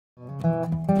Hello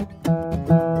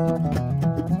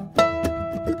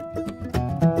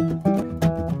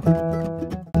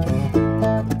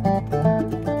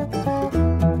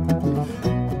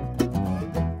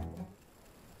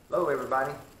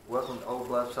everybody, welcome to Old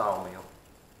Bluff Sawmill.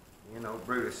 You know,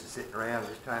 Brutus is sitting around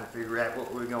just trying to figure out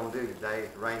what we're going to do today.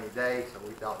 It's a rainy day, so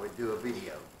we thought we'd do a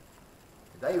video.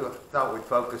 Today we thought we'd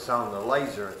focus on the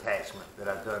laser attachment that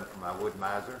I've done for my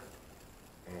Woodmizer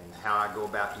and how I go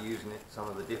about using it, some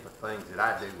of the different things that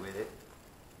I do with it.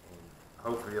 And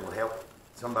hopefully it'll help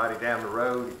somebody down the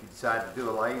road if you decide to do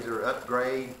a laser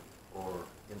upgrade or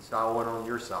install one on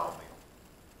your sawmill.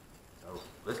 So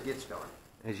let's get started.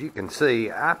 As you can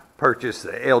see, I purchased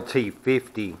the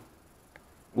LT50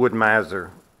 Woodmizer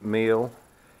mill.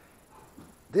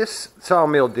 This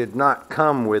sawmill did not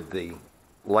come with the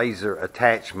laser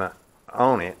attachment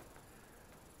on it,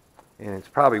 and it's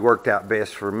probably worked out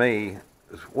best for me.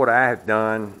 What I have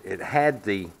done, it had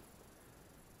the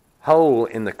hole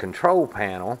in the control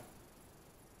panel,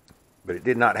 but it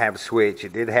did not have a switch.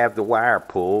 It did have the wire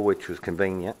pull, which was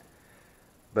convenient,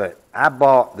 but I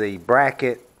bought the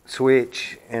bracket,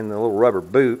 switch, and the little rubber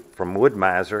boot from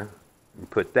Woodmizer and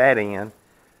put that in.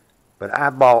 But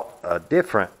I bought a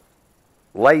different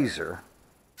laser.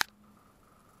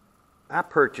 I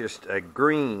purchased a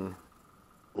green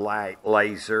light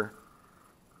laser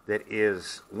that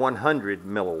is 100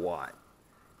 milliwatt.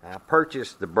 I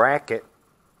purchased the bracket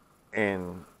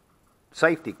and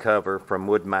safety cover from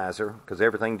Woodmizer because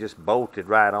everything just bolted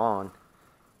right on.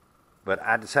 But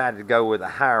I decided to go with a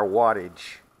higher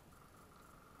wattage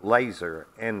laser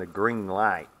and the green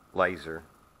light laser.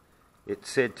 It's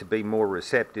said to be more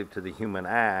receptive to the human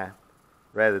eye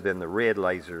rather than the red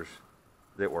lasers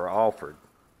that were offered.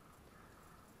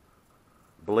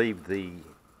 I believe the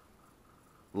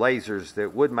lasers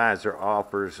that Woodmizer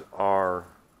offers are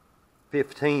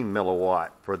 15 milliwatt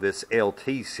for this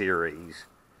LT series.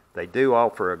 They do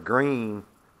offer a green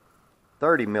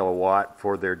 30 milliwatt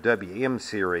for their WM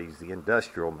series, the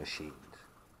industrial machines.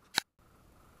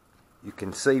 You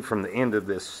can see from the end of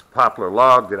this poplar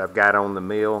log that I've got on the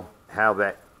mill how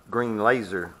that green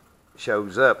laser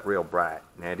shows up real bright.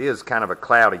 Now it is kind of a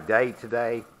cloudy day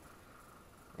today,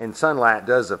 and sunlight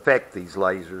does affect these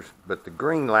lasers, but the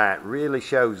green light really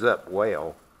shows up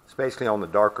well, especially on the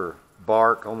darker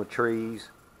bark on the trees.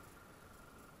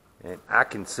 And I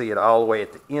can see it all the way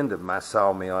at the end of my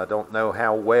sawmill. I don't know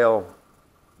how well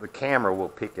the camera will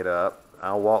pick it up.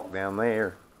 I'll walk down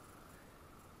there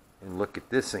and look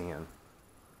at this end.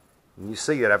 And you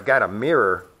see that I've got a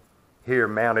mirror here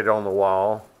mounted on the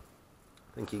wall.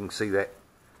 I think you can see that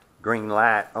green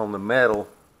light on the metal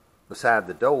beside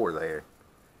the door there.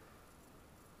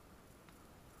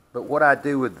 But what I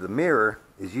do with the mirror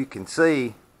is you can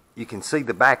see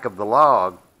the back of the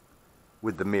log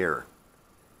with the mirror.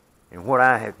 And what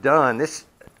I have done, this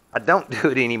I don't do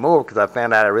it anymore because I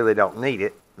found out I really don't need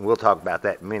it, and we'll talk about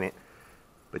that in a minute.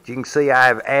 But you can see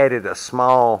I've added a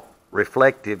small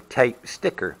reflective tape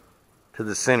sticker to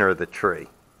the center of the tree.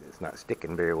 It's not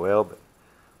sticking very well,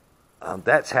 but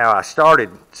that's how I started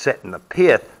setting the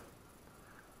pith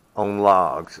on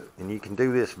logs, and you can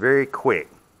do this very quick.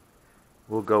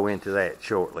 We'll go into that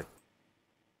shortly.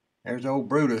 There's old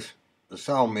Brutus, the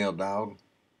sawmill dog.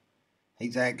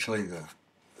 He's actually the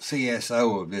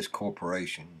CSO of this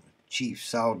corporation, Chief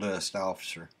Sawdust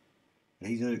Officer.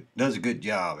 He does a good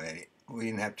job at it. We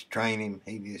didn't have to train him.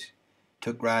 He just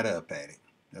took right up at it.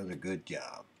 Does a good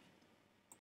job.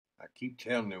 I keep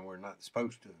telling them we're not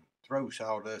supposed to throw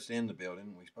sawdust in the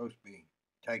building. We're supposed to be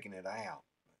taking it out.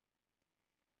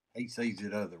 He sees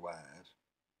it otherwise.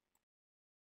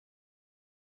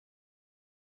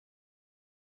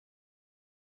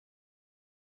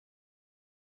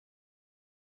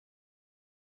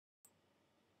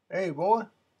 Hey boy,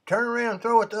 turn around and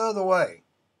throw it the other way.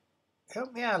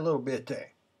 Help me out a little bit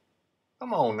there.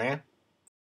 Come on now.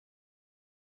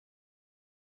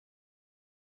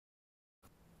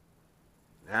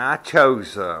 Now I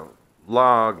chose a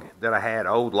log that I had,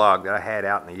 old log that I had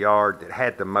out in the yard that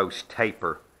had the most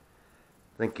taper.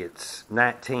 I think it's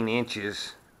 19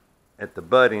 inches at the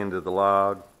butt end of the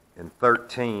log and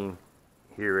 13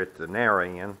 here at the narrow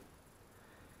end.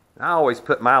 And I always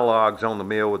put my logs on the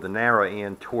mill with the narrow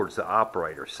end towards the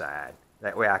operator side.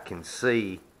 That way I can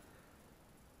see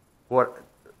what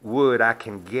wood I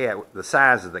can get, the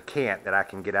size of the cant that I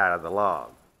can get out of the log.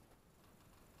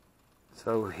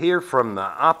 So here from the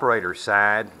operator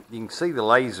side, you can see the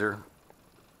laser.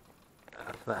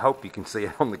 I hope you can see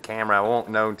it on the camera. I won't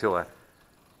know until I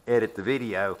edit the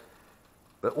video.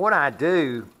 But what I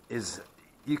do is,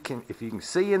 if you can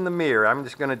see in the mirror, I'm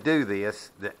just going to do this,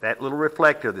 that little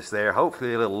reflector that's there,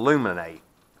 hopefully it'll illuminate.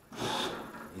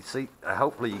 You see,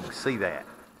 hopefully you can see that.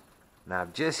 Now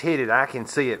I've just hit it. I can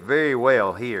see it very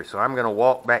well here, so I'm going to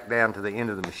walk back down to the end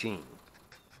of the machine.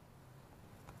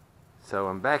 So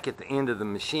I'm back at the end of the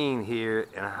machine here,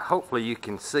 and hopefully you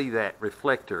can see that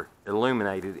reflector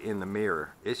illuminated in the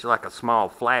mirror. It's like a small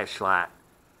flashlight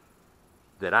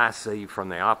that I see from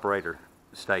the operator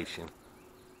station.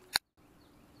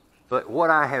 But what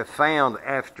I have found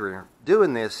after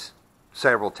doing this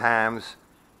several times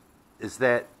is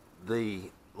that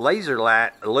the laser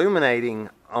light illuminating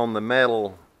on the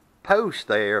metal post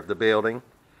there of the building,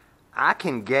 I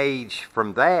can gauge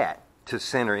from that to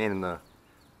center in the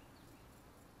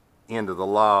end of the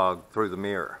log through the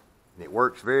mirror. And it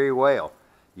works very well.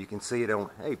 You can see it on,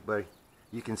 hey buddy,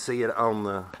 you can see it on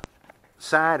the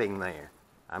siding there.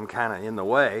 I'm kind of in the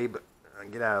way, but I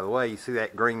get out of the way. You see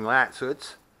that green light, so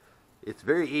it's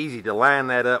very easy to line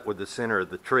that up with the center of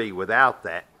the tree without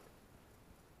that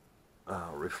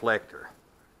reflector.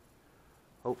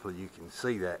 Hopefully you can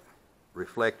see that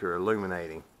reflector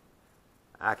illuminating.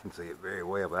 I can see it very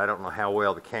well, but I don't know how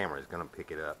well the camera is going to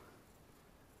pick it up.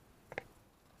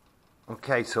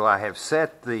 Okay, so I have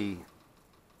set the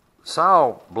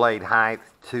saw blade height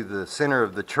to the center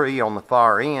of the tree on the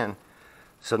far end.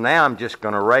 So now I'm just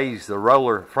going to raise the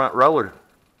front roller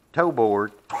toe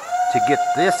board to get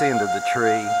this end of the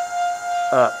tree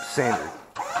up centered.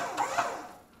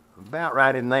 About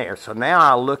right in there. So now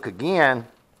I'll look again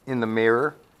in the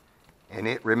mirror, and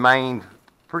it remained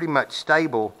pretty much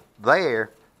stable there.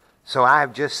 So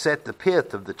I've just set the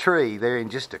pith of the tree there in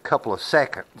just a couple of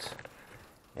seconds.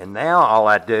 And now all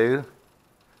I do,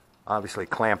 obviously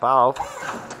clamp off.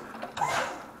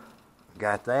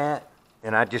 Got that.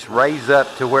 And I just raise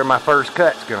up to where my first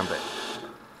cut's going to be.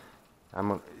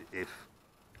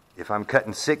 If I'm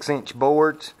cutting 6-inch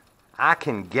boards, I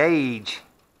can gauge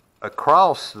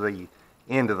across the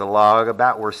end of the log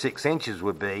about where 6 inches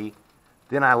would be.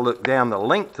 Then I look down the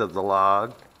length of the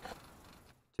log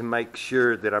to make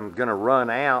sure that I'm going to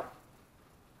run out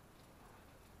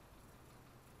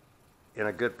in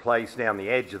a good place down the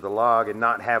edge of the log and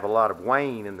not have a lot of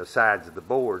wane in the sides of the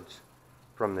boards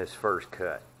from this first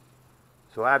cut.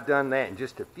 So I've done that in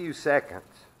just a few seconds.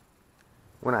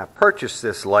 When I purchased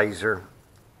this laser,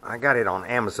 I got it on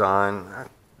Amazon.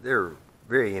 They're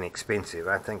very inexpensive.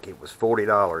 I think it was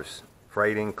 $40,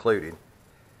 freight included.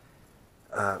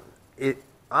 It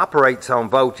operates on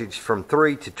voltage from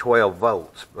 3 to 12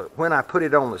 volts. But when I put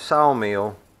it on the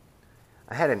Sawmill,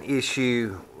 I had an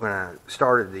issue when I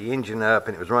started the engine up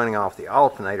and it was running off the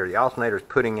alternator. The alternator's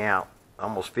putting out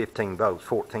almost 15 volts,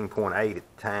 14.8 at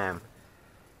the time.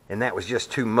 And that was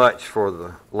just too much for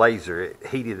the laser. It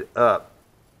heated up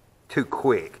too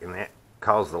quick, and that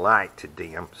caused the light to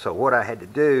dim. So what I had to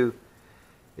do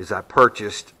is I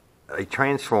purchased a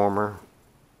transformer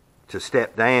to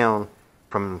step down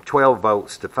from 12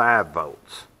 volts to 5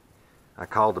 volts. I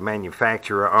called the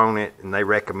manufacturer on it, and they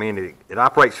recommended it. It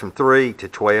operates from 3 to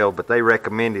 12, but they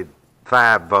recommended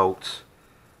 5 volts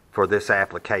for this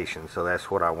application, so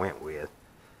that's what I went with.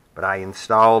 But I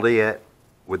installed it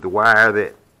with the wire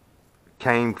that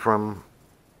came from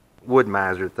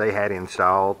Woodmizer that they had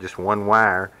installed, just one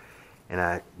wire, and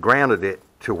I grounded it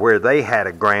to where they had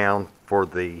a ground for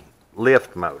the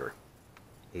lift motor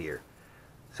here.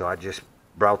 So I just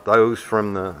brought those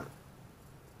from the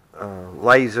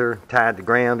laser, tied the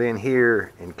ground in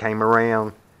here, and came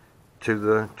around to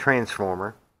the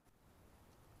transformer.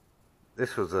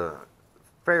 This was a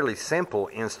fairly simple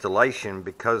installation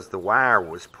because the wire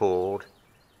was pulled.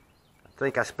 I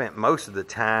think I spent most of the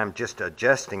time just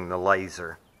adjusting the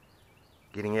laser,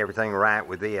 getting everything right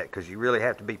with it, because you really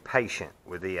have to be patient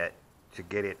with it to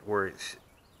get it where it's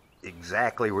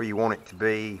exactly where you want it to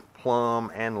be,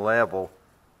 plumb and level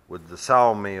with the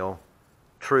sawmill,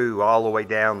 true all the way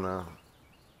down the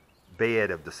bed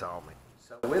of the sawmill.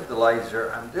 So with the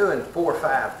laser, I'm doing 4 or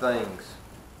 5 things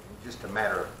in just a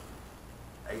matter of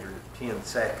 8 or 10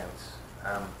 seconds.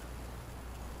 I'm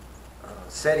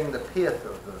setting the pith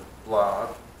of the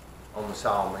log on the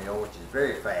sawmill, which is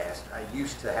very fast. I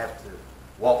used to have to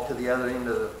walk to the other end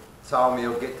of the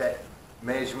sawmill, get that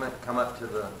measurement, come up to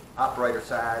the operator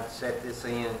side, set this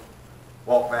in,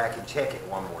 walk back and check it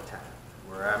one more time,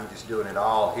 where I'm just doing it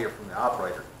all here from the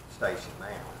operator station now.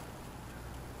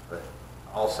 But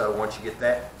also, once you get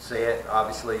that set,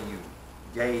 obviously you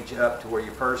gauge up to where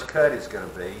your first cut is going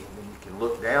to be, and then you can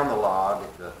look down the log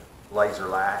at the laser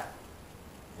light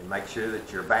and make sure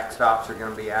that your backstops are going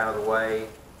to be out of the way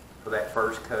for that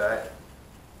first cut.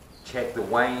 Check the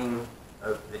wane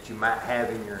that you might have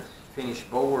in your finished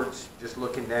boards, just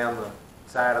looking down the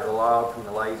side of the log from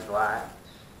the laser light.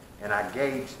 And I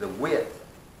gauge the width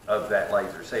of that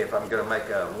laser. Say if I'm going to make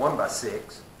a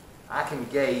 1x6, I can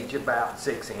gauge about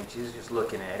 6 inches just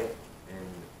looking at it, and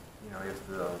you know, if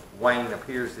the wane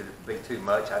appears that it would be too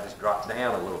much, I just drop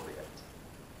down a little bit,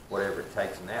 whatever it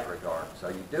takes in that regard. So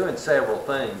you're doing several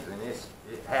things, and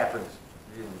it happens,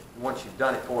 once you've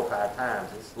done it 4 or 5 times,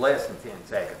 it's less than 10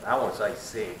 seconds. I want to say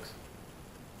 6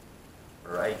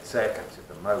 or 8 seconds at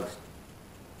the most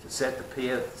to set the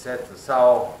pith, set the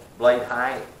saw blade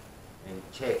height, and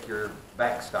check your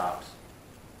backstops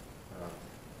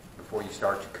before you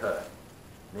start your cut.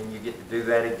 And then you get to do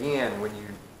that again when you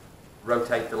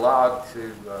rotate the log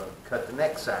to cut the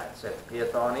next side, set the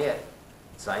pith on it.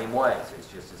 Same way, so it's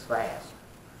just as fast.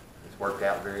 It's worked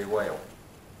out very well.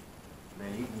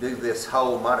 Now you can do this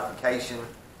whole modification,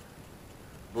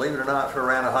 believe it or not, for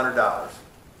around $100.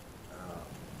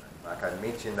 Like I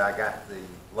mentioned, I got the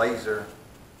laser,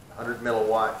 100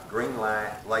 milliwatt green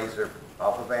light laser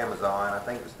off of Amazon. I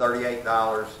think it was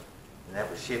 $38, and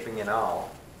that was shipping and all.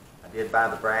 I did buy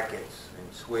the brackets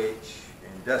and switch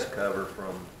and dust cover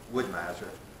from Woodmizer.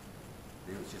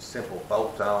 It was just simple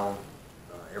bolt-on.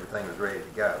 Everything was ready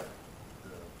to go.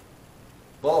 The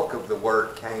bulk of the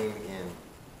work came in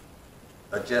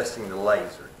adjusting the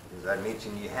laser. As I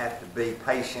mentioned, you have to be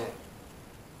patient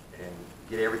and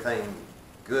get everything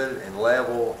good and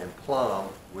level and plumb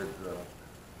with the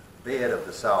bed of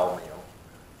the sawmill.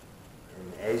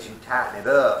 And as you tighten it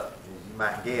up, as you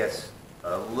might guess,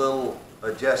 a little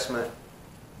adjustment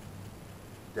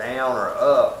down or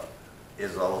up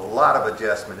is a lot of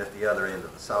adjustment at the other end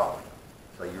of the sawmill.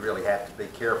 So you really have to be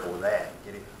careful with that.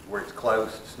 Get it where it's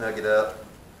close, snug it up,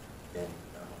 and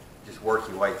just work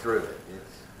your way through it.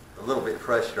 It's a little bit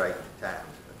frustrating at times.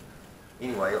 But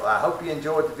anyway, I hope you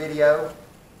enjoyed the video.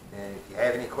 And if you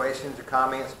have any questions or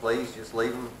comments, please just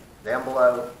leave them down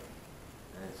below.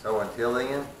 And so until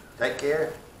then, take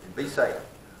care and be safe.